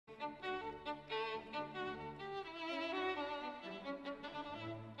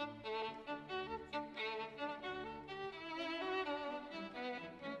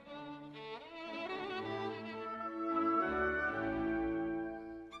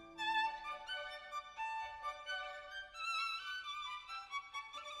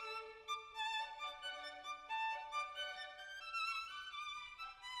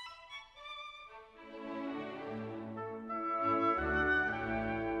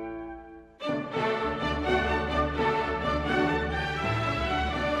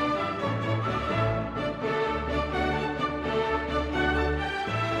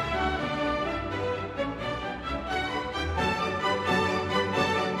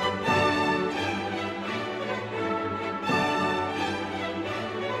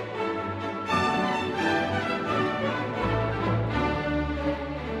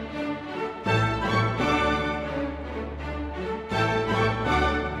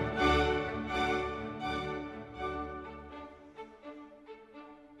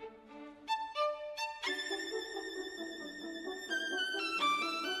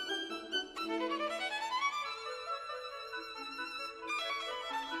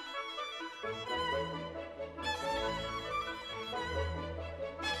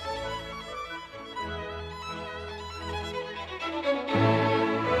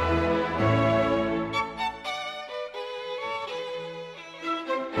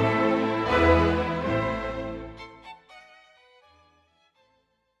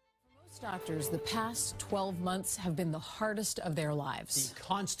doctors, the past 12 months have been the hardest of their lives. The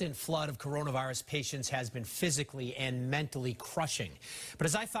constant flood of coronavirus patients has been physically and mentally crushing. But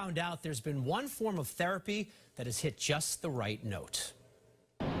as I found out, there's been one form of therapy that has hit just the right note.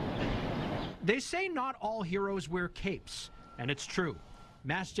 They say not all heroes wear capes, and it's true.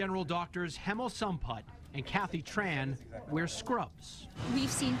 Mass General doctors Hemal Sampat and Tran wear scrubs.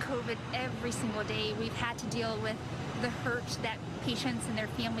 We've seen COVID every single day. We've had to deal with the hurt that patients and their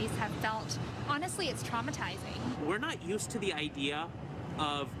families have felt. Honestly, it's traumatizing. We're not used to the idea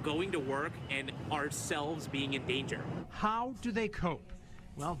of going to work and ourselves being in danger. How do they cope?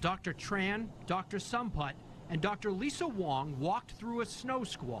 Well, Dr. Tran, Dr. Sampat, and Dr. Lisa Wong walked through a snow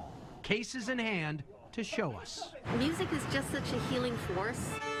squall, cases in hand, to show us. Music is just such a healing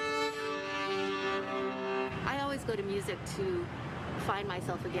force. I always go to music to find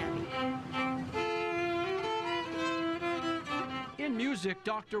myself again. In music,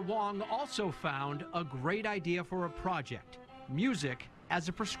 Dr. Wong also found a great idea for a project: music as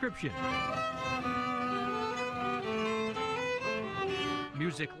a prescription.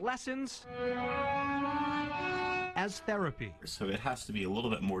 Music lessons as therapy. So it has to be a little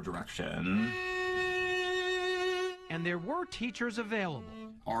bit more direction. And there were teachers available.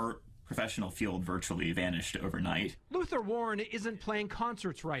 Our professional field virtually vanished overnight. Luther Warren isn't playing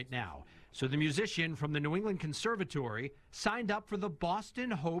concerts right now, so the musician from the New England Conservatory signed up for the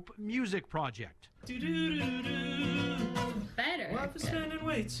Boston Hope Music Project. Better. Well, I've been spending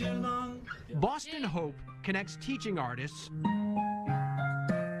way too long. Boston Hope connects teaching artists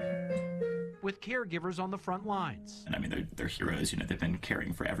with caregivers on the front lines. And I mean, they're heroes, you know, they've been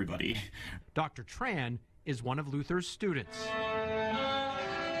caring for everybody. Dr. Tran is one of Luther's students.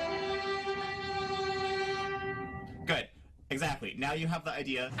 Good. Exactly. Now you have the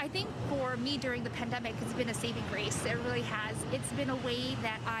idea. I think for me during the pandemic, it's been a saving grace. It really has. It's been a way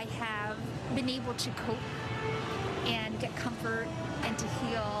that I have been able to cope and get comfort and to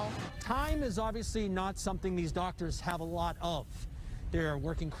heal. Time is obviously not something these doctors have a lot of. They're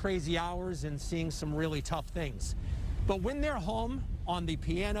working crazy hours and seeing some really tough things. But when they're home on the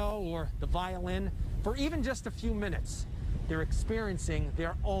piano or the violin, for even just a few minutes, they're experiencing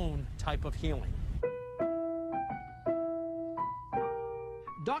their own type of healing.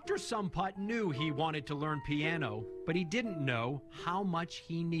 Dr. Sampat knew he wanted to learn piano, but he didn't know how much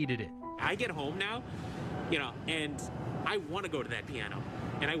he needed it. I get home now, you know, and I want to go to that piano,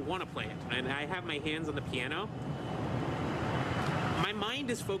 and I want to play it, and I have my hands on the piano. My mind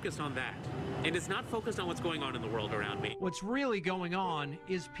is focused on that, and it's not focused on what's going on in the world around me. What's really going on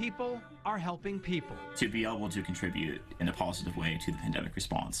is people are helping people. To be able to contribute in a positive way to the pandemic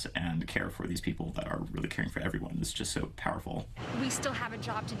response and care for these people that are really caring for everyone is just so powerful. We still have a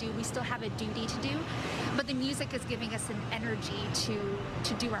job to do. We still have a duty to do, but the music is giving us an energy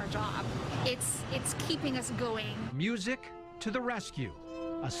to do our job. It's keeping us going. Music to the rescue,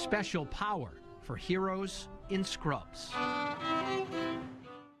 a special power for heroes in scrubs.